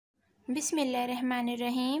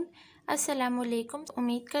बिस्मिल्लाहिर्रहमानिर्रहीम। अस्सलामुअलैकुम।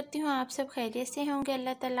 उम्मीद करती हूँ आप सब खैरियत से होंगे।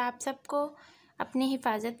 अल्लाह ताला आप सबको अपनी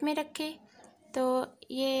हिफाजत में रखे। तो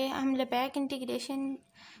ये हम लबैक इंटीग्रेशन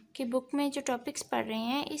की बुक में जो टॉपिक्स पढ़ रहे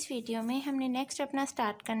हैं, इस वीडियो में हमने नेक्स्ट अपना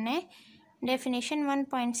स्टार्ट करना है डेफिनेशन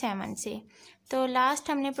 1.7 से। तो लास्ट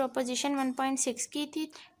हमने प्रोपोजिशन 1.6 की थी।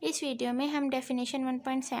 इस वीडियो में हम डेफिनेशन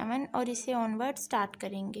 1.7 और इससे ऑनवर्ड स्टार्ट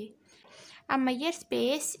करेंगे। A Meyer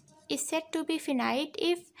space is said to be finite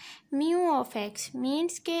if mu of x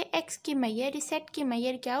means के x की मैयर इस सेट की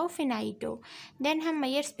मैयर क्या हो, फिनाइट हो। देन हम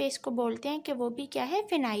मैयर स्पेस को बोलते हैं कि वो भी क्या है,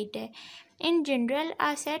 फिनाइट है। In general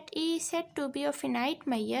a set E is said to be a finite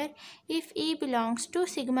measure if E belongs to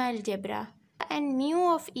sigma algebra and mu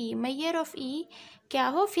of E, Maihar of E क्या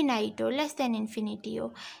हो, फिनाइट हो, लेस देन इन्फिनिटी हो।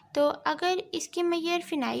 तो अगर इसकी मैयर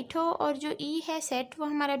फिनाइट हो और जो E है सेट वो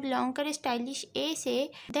हमारा बिलोंग करे स्टाइलिश A से,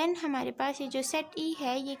 देन हमारे पास ये जो सेट E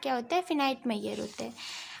है ये क्या होता है, फिनाइट मैयर होता है।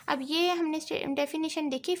 अब ये हमने डेफिनेशन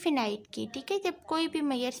देखी फिनाइट की, ठीक है, जब कोई भी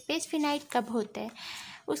मैयर स्पेस फिनाइट कब होता है।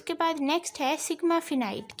 उसके बाद नेक्स्ट है सिग्मा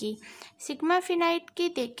फिनाइट की। सिग्मा फिनाइट की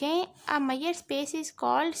देखें, अ Maihar space is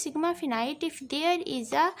called sigma finite if there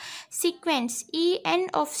is a sequence E N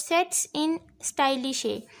of sets in stylish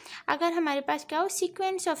ए। अगर हमारे पास क्या हो,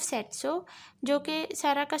 सीक्वेंस ऑफ सेट्स हो, जो कि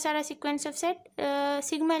सारा का सारा sequence of set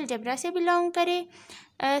sigma algebra से बिलोंग करे,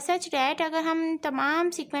 सच डैट अगर हम तमाम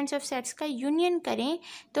सीक्वेंस ऑफ सेट्स का यूनियन करें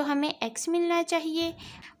तो हमें एक्स मिलना चाहिए,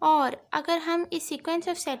 और अगर हम इस सीक्वेंस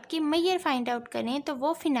ऑफ सेट की मैयर फाइंड आउट करें तो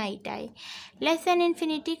वो फिनाइट आए। लेस देन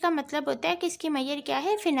इन्फिनिटी का मतलब होता है कि इसकी मैयर क्या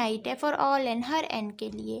है, फिनाइट है, for all N, her N के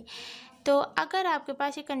लिए। तो अगर आपके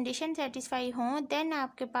पास ये कंडीशन सेटिस्फाई हो, देन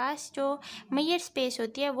आपके पास जो मैयर स्पेस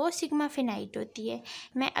होती है वो सिग्मा फिनाइट होती है।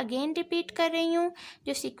 मैं अगेन रिपीट कर रही हूँ,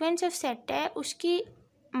 जो सीक्वेंस ऑफ सेट है उसकी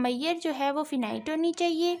मैयर जो है वो फिनाइट होनी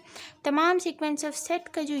चाहिए। तमाम सीक्वेंस ऑफ सेट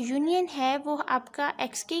का जो यूनियन है वो आपका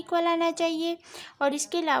एक्स के इक्वल आना चाहिए, और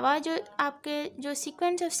इसके अलावा जो आपके जो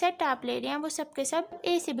सीक्वेंस ऑफ सेट आप ले रहे हैं वो सब के सब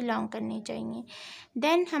ए से बिलोंग करने चाहिए।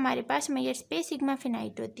 देन हमारे पास मैयर स्पेस सिग्मा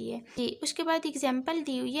फिनाइट होती है जी। उसके बाद एग्जांपल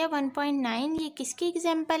दी हुई है 1.9। ये किसकी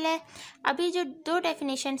एग्जांपल है, अभी जो दो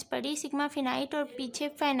डेफिनेशंस पढ़ी सिग्मा फिनाइट और पीछे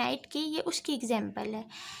फाइनाइट की, ये उसकी एग्जांपल है,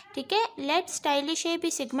 ठीक है। Late stylish A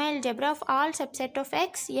B sigma algebra of all subset of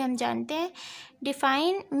x, ये हम जानते हैं।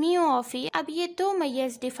 डिफाइन म्यू ऑफ ई, अब ये दो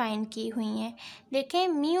मैयर्स डिफाइन की हुई हैं। देखें,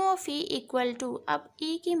 mu of E equal to, अब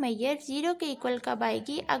ई की मैयर 0 के इक्वल कब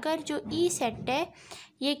आएगी, अगर जो ई सेट है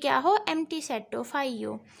ये क्या हो, एम्प्टी सेट हो, फाई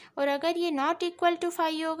हो, और अगर ये नॉट इक्वल टू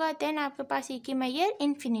फाई होगा देन आपके पास ई की मैयर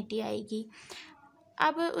इन्फिनिटी आएगी।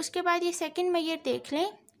 अब उसके बाद ये सेकंड मैयर देख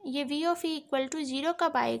लें, ये v of E equal to 0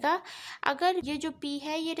 कब आएगा, अगर ये जो p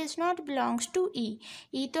है ये does not belongs to e।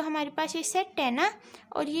 e तो हमारे पास ये सेट है ना,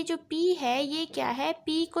 और ये जो p है ये क्या है,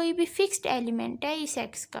 p कोई भी फिक्स्ड एलिमेंट है इस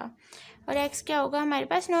x का, और x क्या होगा हमारे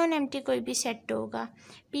पास, नॉन एम्प्टी कोई भी सेट होगा,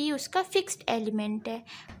 p उसका फिक्स्ड एलिमेंट है।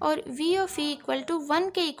 और v of E equal to 1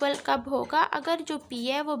 के इक्वल कब होगा, अगर जो p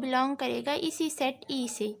है वो बिलोंग करेगा इसी सेट e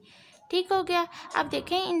से, ठीक हो गया। अब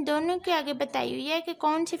देखें इन दोनों के आगे बताई हुई है कि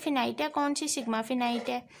कौन सी फिनाइट है, कौन सी सिग्मा फिनाइट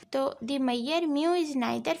है। तो the Maihar mu is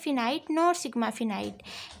neither finite nor sigma finite.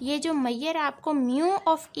 ये जो मैयर आपको म्यू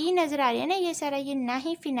ऑफ ई नज़र आ रही है ना, ये सारा ये ना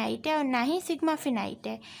ही फिनाइट है और ना ही सिग्मा फिनाइट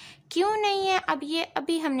है। क्यों नहीं है, अब ये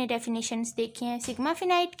अभी हमने डेफिनेशंस देखी हैं, सिग्मा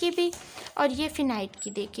फिनाइट की भी और ये फिनाइट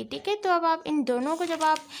की देखी, ठीक है। तो अब आप इन दोनों को जब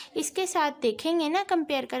आप इसके साथ देखेंगे ना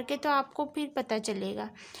कंपेयर करके, तो आपको फिर पता चलेगा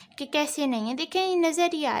कि कैसे नहीं है। देखें ये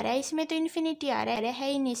नज़र ही आ रहा है, इसमें तो इन्फिनिटी आ रहा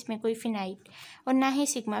है ही नहीं इसमें कोई फिनाइट, और ना ही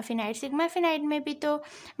सिग्मा फिनाइट। सिग्मा फिनाइट में भी तो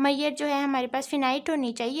मैयर जो है हमारे पास फिनाइट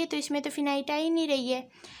होनी चाहिए, तो इसमें तो फिनाइट आ ही नहीं रही है।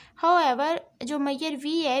 हाउएवर जो मैयर v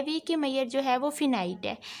है, v की मैयर जो है वो फिनाइट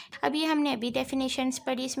है। अब ये हमने अभी डेफिनेशंस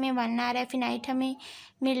पढ़ी, इसमें 1 आ रहा है, फिनाइट हमें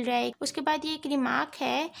मिल रहा है। उसके बाद ये एक रिमार्क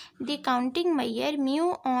है, the counting Maihar mu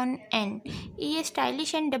on n, ये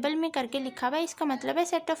स्टाइलिश एंड डबल में करके लिखा हुआ है, इसका मतलब है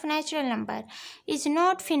set of natural number is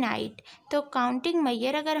not finite. तो काउंटिंग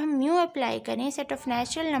मैयर अगर हम म्यू अप्लाई करें सेट ऑफ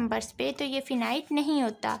नेचुरल नंबर्स पे तो ये फिनाइट नहीं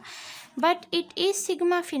होता, but it is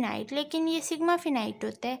sigma finite, लेकिन ये सिग्मा फिनाइट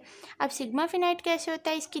होता है। अब सिग्मा फिनाइट कैसे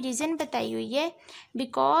होता है, इसकी रीज़न बताई हुई है,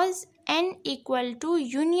 because n equal to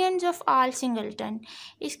unions of all singleton.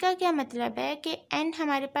 इसका क्या मतलब है कि n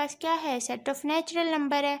हमारे पास क्या है, सेट ऑफ नेचुरल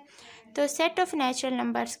नंबर है, तो सेट ऑफ नेचुरल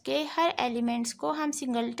नंबर्स के हर एलिमेंट्स को हम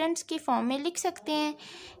सिंगलटन्स की फॉर्म में लिख सकते हैं।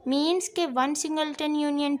 मीन्स के 1 singleton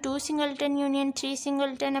union, 2 singleton union, 3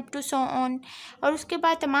 singleton up to so on, और उसके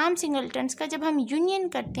बाद तमाम सिंगलटन्स का जब हम यूनियन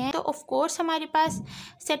करते हैं तो ऑफ कोर्स हमारे पास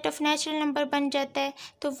सेट ऑफ नेचुरल नंबर बन जाता है,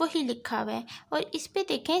 तो वही लिखा हुआ है। और इस पे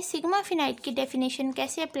देखें सिग्मा फिनाइट की डेफिनेशन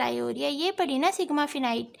कैसे अप्लाई हो रही है, ये पढ़ी ना सिग्मा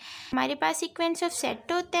फिनाइट। हमारे पास सीक्वेंस ऑफ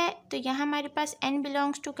सेट होता है, तो यहाँ हमारे पास n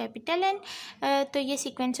belongs to capital N, तो ये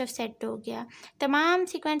सीक्वेंस ऑफ सेट हो गया। तमाम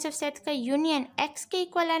सीक्वेंस ऑफ सेट्स का यूनियन x के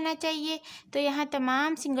इक्वल आना चाहिए, तो यहाँ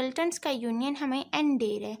तमाम सिंगलटन्स का यूनियन हमें n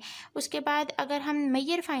दे रहा है। उसके बाद अगर हम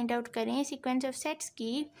मैयर फाइंड आउट करें सीक्वेंस ऑफ सेट्स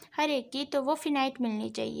की हर एक की, तो वो फिनाइट मिलनी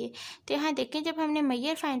चाहिए। तो यहाँ देखें, जब हमने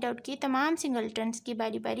मैयर फाइंड आउट की तमाम सिंगलटन्स की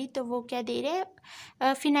बारी बारी, तो वो क्या दे रहे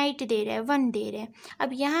हैं, फिनाइट दे रहा है, 1 दे रहा है।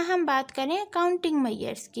 अब यहाँ हम बात करें काउंटिंग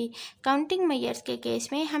मैयर्स की। काउंटिंग मैयर्स के केस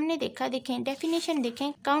में हमने देखा, देखें डेफिनेशन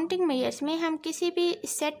देखें, काउंटिंग मैयर्स में हम किसी भी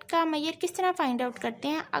सेट का मैयर किस तरह फाइंड आउट करते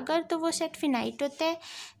हैं। अगर तो वो सेट फिनाइट होता है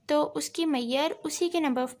तो उसकी मैयर उसी के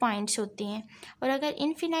नंबर ऑफ पॉइंट्स होती हैं, और अगर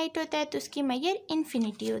इनफिनाइट होता है तो उसकी मैयर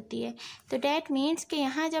इन्फिनिटी होती है। तो डैट मीन्स कि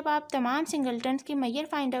यहाँ जब आप तमाम सिंगलटन्स की मैयर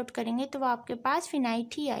फाइंड आउट करेंगे तो वो आपके पास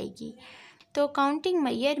फिनाइट ही आएगी। तो counting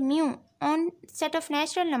Maihar mu on set of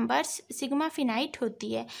natural numbers sigma finite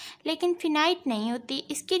होती है, लेकिन फिनाइट नहीं होती।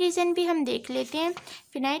 इसकी रीज़न भी हम देख लेते हैं।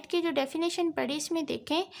 फिनाइट की जो डेफिनेशन पढ़ी, इसमें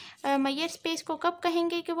देखें मैयर स्पेस को कब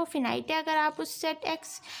कहेंगे कि वो फिनाइट है, अगर आप उस सेट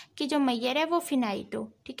एक्स की जो मैयर है वो फिनाइट हो,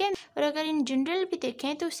 ठीक है। और अगर इन जनरल भी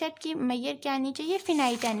देखें तो सेट की मैयर क्या आनी चाहिए,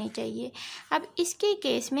 फिनाइट आनी चाहिए। अब इसके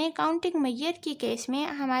केस में, काउंटिंग मैयर की केस में,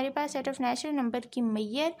 हमारे पास सेट ऑफ नेचुरल नंबर की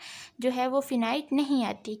मैयर जो है वो फिनाइट नहीं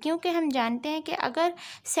आती, क्योंकि हम जानते हैं कि अगर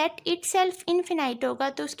सेट इटसेल्फ इनफिनाइट होगा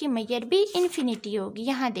तो उसकी मैयर भी इन्फिनिटी होगी।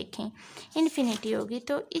 यहाँ देखें इन्फिनिटी होगी,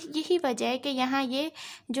 तो यही वजह है कि यहाँ ये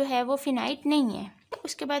जो है वो फिनाइट नहीं है।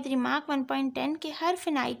 उसके बाद रिमार्क 1.10 के हर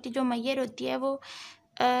फिनाइट जो मैयर होती है वो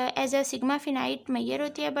as a sigma finite Maihar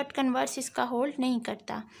होती है, बट कन्वर्स इसका होल्ड नहीं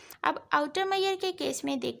करता। अब आउटर मैयर के केस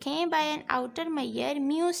में देखें, bye N outer Maihar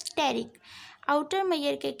mu steric. Outer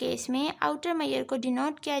Maihar के केस में आउटर मैयर को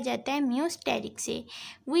डिनोट किया जाता है म्यू स्टेरिक से।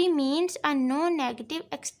 We means a no negative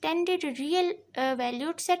extended real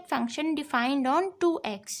valued set function defined on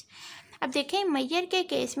 2x। अब देखें, मैयर के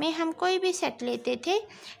केस में हम कोई भी सेट लेते थे,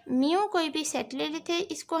 म्यू कोई भी सेट ले लेते,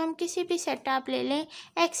 इसको हम किसी भी सेट आप ले लें,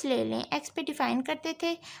 एक्स ले लें, एक्स पे डिफाइन करते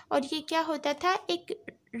थे, और ये क्या होता था, एक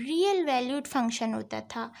रियल वैल्यूड फंक्शन होता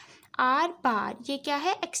था। आर बार ये क्या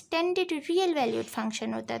है, एक्सटेंडेड रियल वैल्यूड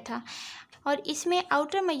फंक्शन होता था। और इसमें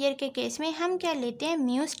आउटर मैयर के केस में हम क्या लेते हैं,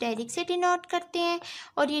 म्यू स्टेरिक से डिनोट करते हैं,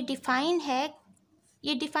 और ये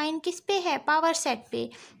डिफाइन किस पे है, पावर सेट पे।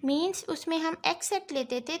 मींस उसमें हम x सेट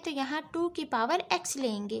लेते थे, तो यहाँ 2 की पावर x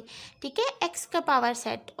लेंगे, ठीक है, x का पावर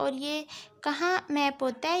सेट। और ये कहाँ मैप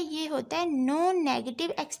होता है, ये होता है no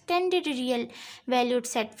negative extended real valued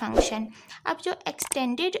set function. अब जो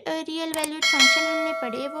एक्सटेंडेड रियल वैल्यूड फंक्शन हमने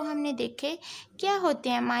पढ़े वो हमने देखे क्या होते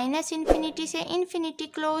हैं, माइनस इन्फिनिटी से इन्फिनिटी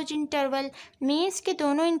क्लोज इंटरवल, मीन्स के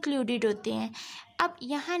दोनों इंक्लूडेड होते हैं। अब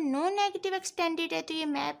यहाँ नो नेगेटिव एक्सटेंडेड है, तो ये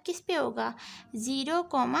मैप किस पे होगा,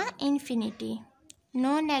 0, इन्फिनिटी।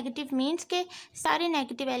 नो नेगेटिव मीन्स के सारे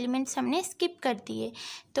नेगेटिव एलिमेंट्स हमने स्किप कर दिए,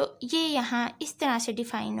 तो ये यहाँ इस तरह से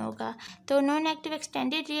डिफाइन होगा। तो no negative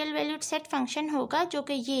extended real valued set function होगा जो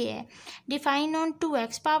कि ये है, define on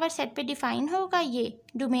 2x, power set पे डिफाइन होगा ये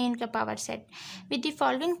डोमेन का power set, with the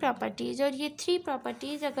following properties. और ये 3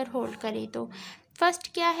 प्रॉपर्टीज़ अगर होल्ड करे तो फर्स्ट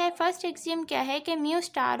क्या है, फर्स्ट एक्सियम क्या है कि म्यू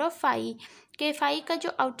स्टार ऑफ फाई, के फाई का जो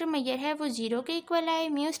आउटर मैयर है वो 0 के इक्वल आए,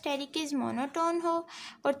 म्यू स्टेरिक इज मोनोटोन हो।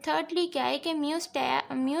 और थर्डली क्या है कि म्यू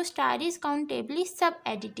स्टार इज काउंटेबली सब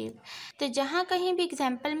एडिटिव। तो जहाँ कहीं भी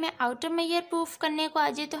एग्जांपल में आउटर मैयर प्रूफ करने को आ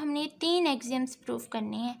जाए तो हमने 3 एक्सियम्स प्रूफ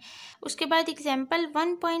करने हैं। उसके बाद एग्जांपल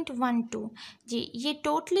 1.12 जी, ये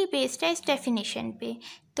टोटली बेस्ड है इस डेफिनेशन पे,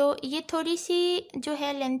 तो ये थोड़ी सी जो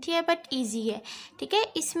है लेंथी है बट ईजी है, ठीक है।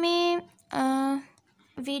 इसमें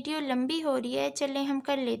वीडियो लंबी हो रही है, चलें हम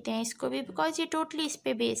कर लेते हैं इसको भी, बिकॉज ये टोटली इस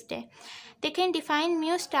पे बेस्ड है। देखें, डिफाइन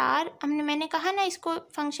म्यू स्टार, मैंने कहा ना इसको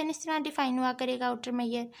फंक्शन इस तरह डिफाइन हुआ करेगा आउटर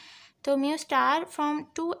मैयर। तो mu star from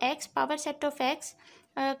 2x power set of x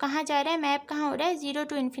कहाँ जा रहा है, मैप कहाँ हो रहा है, 0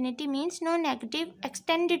 to infinity, means no negative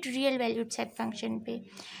extended real valued set function पे।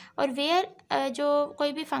 और वेयर जो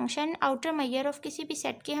कोई भी फंक्शन आउटर मैयर ऑफ किसी भी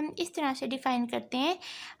सेट के हम इस तरह से डिफाइन करते हैं,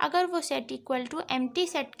 अगर वो set equal to empty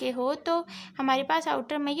set के हो तो हमारे पास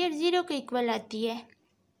आउटर मैयर 0 के इक्वल आती है,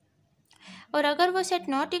 और अगर वो set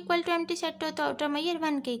not equal to empty set हो तो आउटर मैयर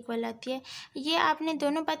 1 के इक्वल आती है। ये आपने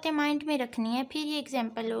दोनों बातें माइंड में रखनी है, फिर ये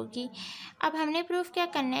एग्जांपल होगी। अब हमने प्रूफ क्या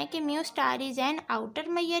करना है कि mu star is an outer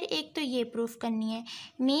Maihar, एक तो ये प्रूफ करनी है,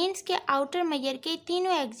 मीन्स के आउटर मैयर के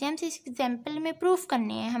तीनों एग्जाम्स इस एग्जाम्पल में प्रूफ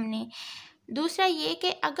करने हैं हमने। दूसरा ये कि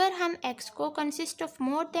अगर हम x को consist of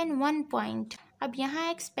more than 1 point, अब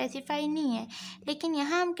यहाँ x स्पेसिफाई नहीं है, लेकिन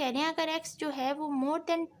यहाँ हम कह रहे हैं अगर x जो है वो मोर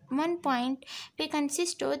देन वन पॉइंट पे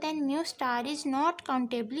कंसिस्ट हो then mu star is not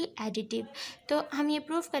countably additive. तो हम ये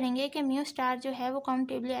प्रूव करेंगे कि म्यू स्टार जो है वो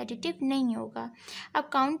काउंटेबली एडिटिव नहीं होगा। अब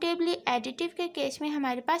काउंटेबली एडिटिव के केस में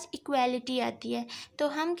हमारे पास इक्वालिटी आती है, तो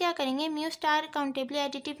हम क्या करेंगे, म्यू स्टार काउंटेबली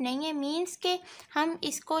एडिटिव नहीं है मीन्स के हम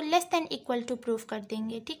इसको less than equal to prove कर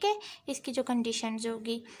देंगे, ठीक है, इसकी जो कंडीशंस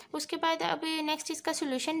होगी। उसके बाद अब नेक्स्ट इसका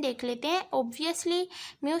सोल्यूशन देख लेते हैं। Obviously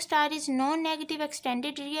mu star is non negative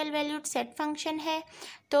extended real valued set function है,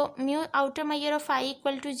 तो mu outer measure of phi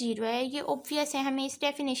equal to 0 है। ये ऑब्वियस है, हमें इस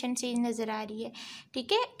डेफिनेशन से नज़र आ रही है,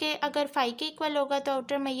 ठीक है, कि अगर फाई के इक्वल होगा तो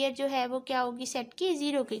आउटर मेजर जो है वो क्या होगी, सेट की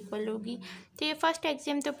 0 के इक्वल होगी। तो ये फर्स्ट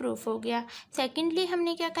एग्जाम तो प्रूफ हो गया। सेकेंडली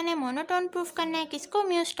हमने क्या करना है, मोनोटोन प्रूफ करना है, किसको,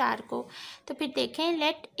 म्यू स्टार को। तो फिर देखें,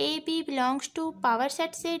 late A B belongs to power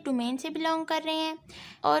set से, डोमेन से बिलोंग कर रहे हैं,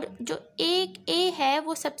 और जो एक ए है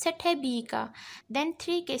वो सबसेट है बी का। देन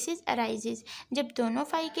 3 केसेस अराइजेज, जब दोनों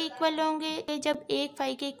फाई के इक्वल होंगे, जब एक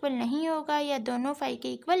फाई के इक्वल नहीं होगा, या दोनों फाई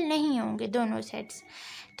के इक्वल नहीं होंगे दोनों सेट्स।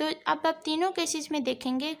 तो अब तीनों केसेस में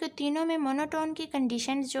देखेंगे कि तीनों में मोनोटोन की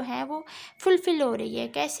कंडीशंस जो हैं वो फुलफिल हो रही है।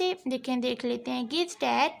 कैसे देख लेते हैं। गिव्स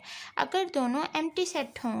दैट अगर दोनों एम्प्टी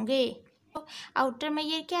सेट होंगे तो आउटर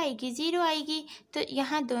मेजर क्या आएगी, 0 आएगी। तो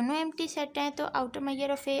यहाँ दोनों एम्प्टी सेट हैं, तो outer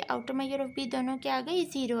measure of A outer measure of B दोनों क्या आ गई,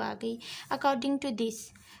 0 आ गई अकॉर्डिंग टू दिस,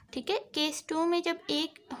 ठीक है। केस 2 में जब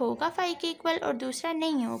एक होगा फाई के इक्वल और दूसरा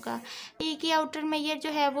नहीं होगा, ए की आउटर मेजर जो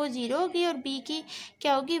है वो 0 होगी और बी की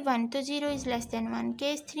क्या होगी, 1, तो 0 इज़ लेस देन 1।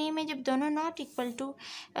 केस 3 में जब दोनों not equal to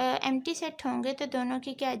empty set होंगे तो दोनों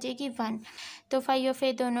की क्या आ जाएगी, 1, तो फाई ऑफ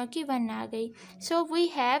ए दोनों की 1 आ गई। सो वी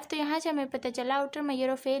हैव, तो यहाँ से हमें पता चला outer measure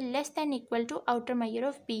of A less than equal to outer measure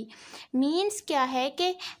of B. Means क्या है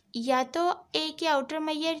कि या तो ए की आउटर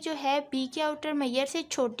मेजर जो है बी के आउटर मेजर से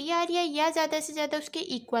छोटी आ रही है, या ज़्यादा से ज़्यादा उसके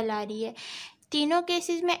इक्वल आ रही है। तीनों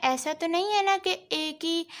केसेस में ऐसा तो नहीं है ना कि ए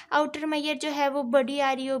की आउटर मेजर जो है वो बड़ी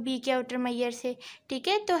आ रही हो बी के आउटर मेजर से, ठीक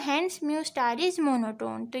है। तो hence mu star is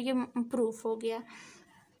monotone, तो ये प्रूफ हो गया।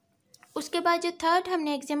 उसके बाद जो थर्ड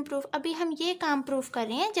हमने एग्जाम प्रूफ, अभी हम ये काम प्रूफ कर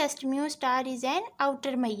रहे हैं, just mu star is an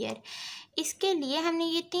outer major. इसके लिए हमने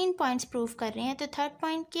ये 3 पॉइंट्स प्रूफ कर रहे हैं। तो थर्ड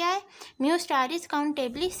पॉइंट क्या है, म्यू स्टार इज़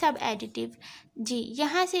काउंटेबली सब एडिटिव। जी,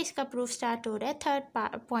 यहाँ से इसका प्रूफ स्टार्ट हो रहा है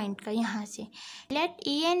थर्ड पॉइंट का, यहाँ से। Late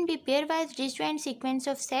E N B pair wise disjoint sequence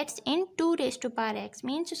of sets in 2⁻x,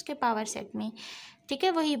 means उसके पावर सेट में, ठीक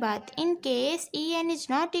है, वही बात। In case E N is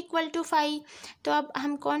not equal to phi, तो अब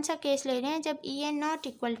हम कौन सा केस ले रहे हैं, जब E N not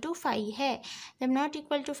equal to phi है। जब नॉट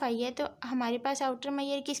इक्वल टू फाई है तो हमारे पास आउटर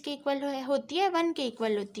मेजर किसके इक्वल होती है, 1 के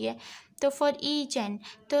इक्वल होती है। तो फॉर ईच एन,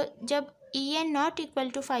 तो जब E N not equal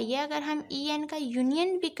to phi है, अगर हम ई एन का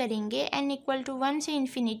यूनियन भी करेंगे एन इक्वल टू 1 से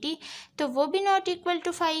इन्फिनिटी, तो वो भी नॉट इक्वल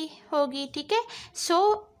टू फाई होगी, ठीक है।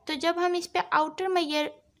 तो जब हम इस पर आउटर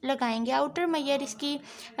मेजर लगाएंगे, आउटर मेजर इसकी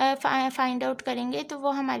फाइंड आउट करेंगे, तो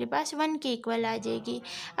वो हमारे पास 1 के इक्वल आ जाएगी।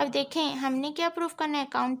 अब देखें हमने क्या प्रूफ करना है,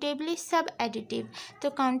 काउंटेबली सब एडिटिव। तो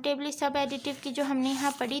काउंटेबली सब एडिटिव की जो हमने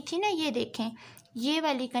यहाँ पढ़ी थी ना, ये देखें, ये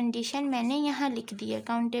वाली कंडीशन मैंने यहाँ लिख दी है,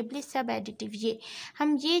 काउंटेबली सब एडिटिव। ये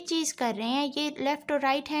हम ये चीज़ कर रहे हैं, ये लेफ़्ट और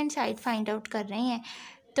right hand side find out कर रहे हैं।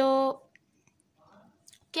 तो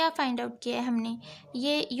क्या फाइंड आउट किया है हमने,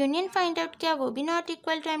 ये यूनियन फाइंड आउट किया, वो भी not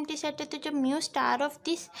equal to empty set है। तो जब mu star of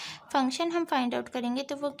this function हम फाइंड आउट करेंगे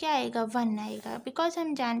तो वो क्या आएगा, 1 आएगा, बिकॉज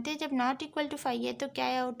हम जानते हैं जब नॉट इक्वल टू फाई है तो क्या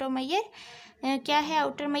है, आउटर मेजर क्या है,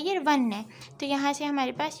 आउटर मेजर 1 है। तो यहाँ से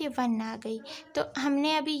हमारे पास ये 1 आ गई। तो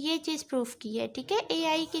हमने अभी ये चीज़ प्रूफ की है, ठीक है। ए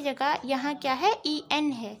आई की जगह यहाँ क्या है, ई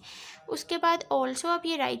एन है। उसके बाद ऑल्सो अब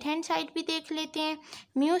ये राइट हैंड साइड भी देख लेते हैं।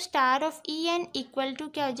 Mu star of E N equal to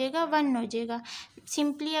क्या हो जाएगा, 1 हो जाएगा।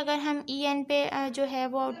 सिंपली अगर हम ई एन पे जो है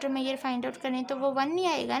वो आउटर मेजर फाइंड आउट करें तो वो 1 नहीं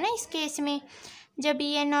आएगा ना इस केस में, जब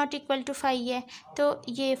E N not equal to phi है। तो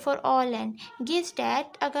ये for all N gives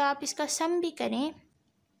that, अगर आप इसका सम भी करें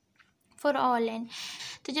फॉर ऑल एन,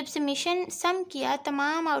 तो जब समीशन सम किया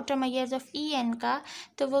तमाम outer measures of E N का,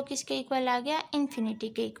 तो वो किसके इक्वल आ गया, इन्फिनिटी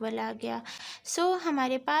के इक्वल आ गया। सो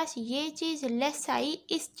हमारे पास ये चीज़ लेस आई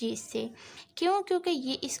इस चीज़ से, क्यों, क्योंकि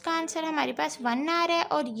ये इसका आंसर हमारे पास 1 आ रहा है,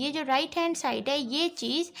 और ये जो राइट हैंड साइड है ये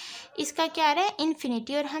चीज़ इसका क्या आ रहा है,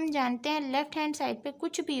 इन्फिनिटी। और हम जानते हैं लेफ़्ट हैंड साइड पे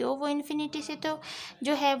कुछ भी हो वो इन्फिनिटी से तो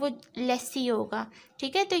जो है वो लेस ही होगा,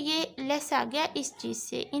 ठीक है। तो ये लेस आ गया इस चीज़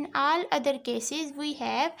से। In all other cases we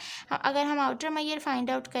have, अगर हम आउटर मेजर फाइंड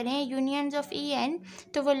आउट करें यूनियंस ऑफ ई एन,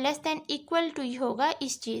 तो वो लेस देन इक्वल टू ही होगा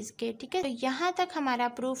इस चीज़ के, ठीक है। तो यहाँ तक हमारा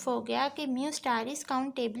प्रूफ हो गया कि म्यू स्टार इज़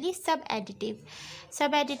काउंटेबली सब एडिटिव।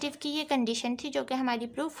 सब एडिटिव की ये कंडीशन थी जो कि हमारी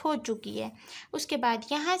प्रूफ हो चुकी है। उसके बाद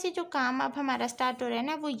यहाँ से जो काम अब हमारा स्टार्ट हो रहा है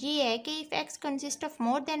ना, वो ये है कि if x consist of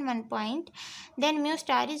more than 1 point then mu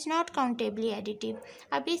star is not countably additive.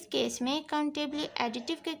 अब इस केस में काउंटेबली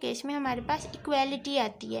एडिटिव के केस में हमारे पास इक्वालिटी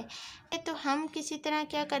आती है, तो हम किसी तरह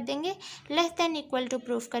क्या कर देंगे, less than equal to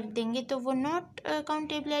proof कर देंगे, तो वो नॉट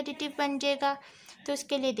काउंटेबली एडिटिव बन जाएगा। तो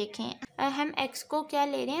उसके लिए देखें हम x को क्या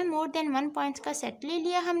ले रहे हैं, मोर देन 1 पॉइंट्स का सेट ले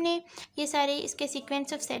लिया हमने, ये सारे इसके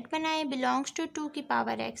सीक्वेंस ऑफ सेट बनाए, बिलोंग्स टू 2 की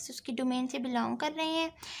पावर x, उसकी डोमेन से बिलोंग कर रहे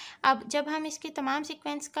हैं। अब जब हम इसके तमाम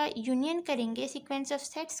सीक्वेंस का यूनियन करेंगे, सीक्वेंस ऑफ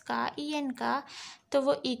सेट्स का en का, तो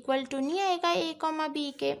वो इक्वल टू नहीं आएगा a,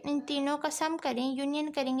 b के, इन तीनों का सम करें,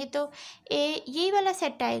 यूनियन करेंगे तो a यही वाला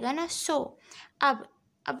सेट आएगा ना। सो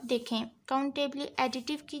अब देखें काउंटेबली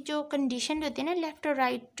एडिटिव की जो कंडीशन होती है ना, लेफ़्ट और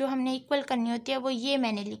राइट जो हमने इक्वल करनी होती है, वो ये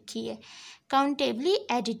मैंने लिखी है काउंटेबली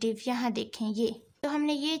एडिटिव। यहाँ देखें ये, तो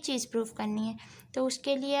हमने ये चीज़ प्रूफ करनी है, तो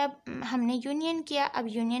उसके लिए अब हमने यूनियन किया। अब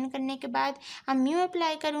यूनियन करने के बाद अब म्यू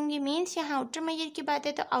अप्लाई करूँगी, मीन्स यहाँ आउटर मेजर की बात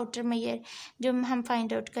है, तो आउटर मेजर जो हम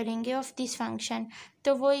फाइंड आउट करेंगे ऑफ दिस फंक्शन,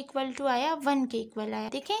 तो वो इक्वल टू आया 1 के इक्वल आया।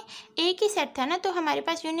 देखें एक ही सेट था ना, तो हमारे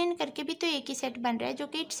पास यूनियन करके भी तो एक ही सेट बन रहा है जो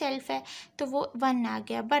कि इट सेल्फ है, तो वो 1 आ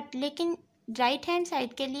गया। बट लेकिन राइट हैंड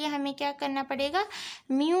साइड के लिए हमें क्या करना पड़ेगा,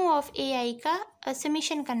 म्यू ऑफ ए आई का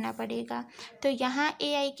समीशन करना पड़ेगा। तो यहाँ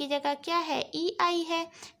ए आई की जगह क्या है, ई आई है,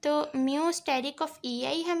 तो म्यू स्टेरिक ऑफ ई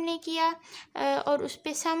आई हमने किया और उस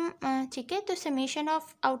पर सम, ठीक है, तो summation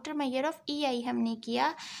of outer measure of ई आई हमने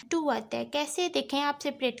किया, 2 आता है। कैसे देखें, आप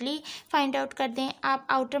सेपरेटली फाइंड आउट कर दें, आप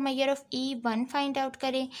outer measure of E1 find out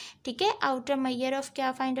करें, ठीक है, आउटर मेजर ऑफ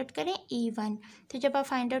क्या फाइंड आउट करें, E1। तो जब आप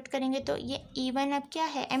फाइंड आउट करेंगे तो ये E1 अब क्या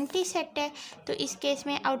है, एम्प्टी सेट है, तो इस केस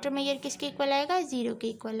में आउटर मेजर किसके इक्वल आएगा, 0 के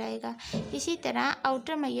इक्वल आएगा। इसी तरह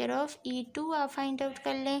आउटर मेजर ऑफ E2 आप फाइंड आउट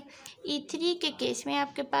कर लें। E3 के केस में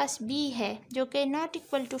आपके पास B है जो कि नॉट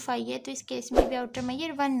इक्वल टू 5 है, तो इस केस में भी आउटर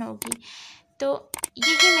मेजर 1 होगी। तो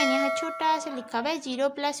यही मैंने यहाँ छोटा सा लिखा हुआ है 0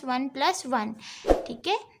 + 1 + 1, ठीक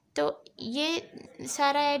है, तो ये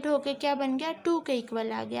सारा ऐड होके क्या बन गया, 2 के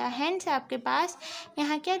इक्वल आ गया। हैंस आपके पास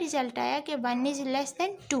यहाँ क्या रिजल्ट आया कि 1 इज़ लेस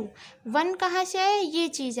देन 2। 1 कहाँ से आया, ये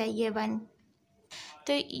चीज़ आई है 1,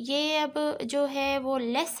 तो ये अब जो है वो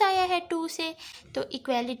लेस आया है 2 से, तो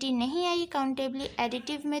इक्वालिटी नहीं आई। काउंटेबली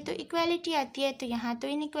एडिटिव में तो इक्वालिटी आती है, तो यहाँ तो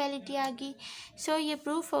इनइक्वालिटी आ गई। सो ये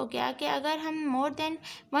प्रूफ हो गया कि अगर हम मोर देन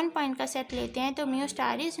 1 पॉइंट का सेट लेते हैं तो mu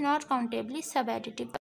star is not countably सब एडिटिव।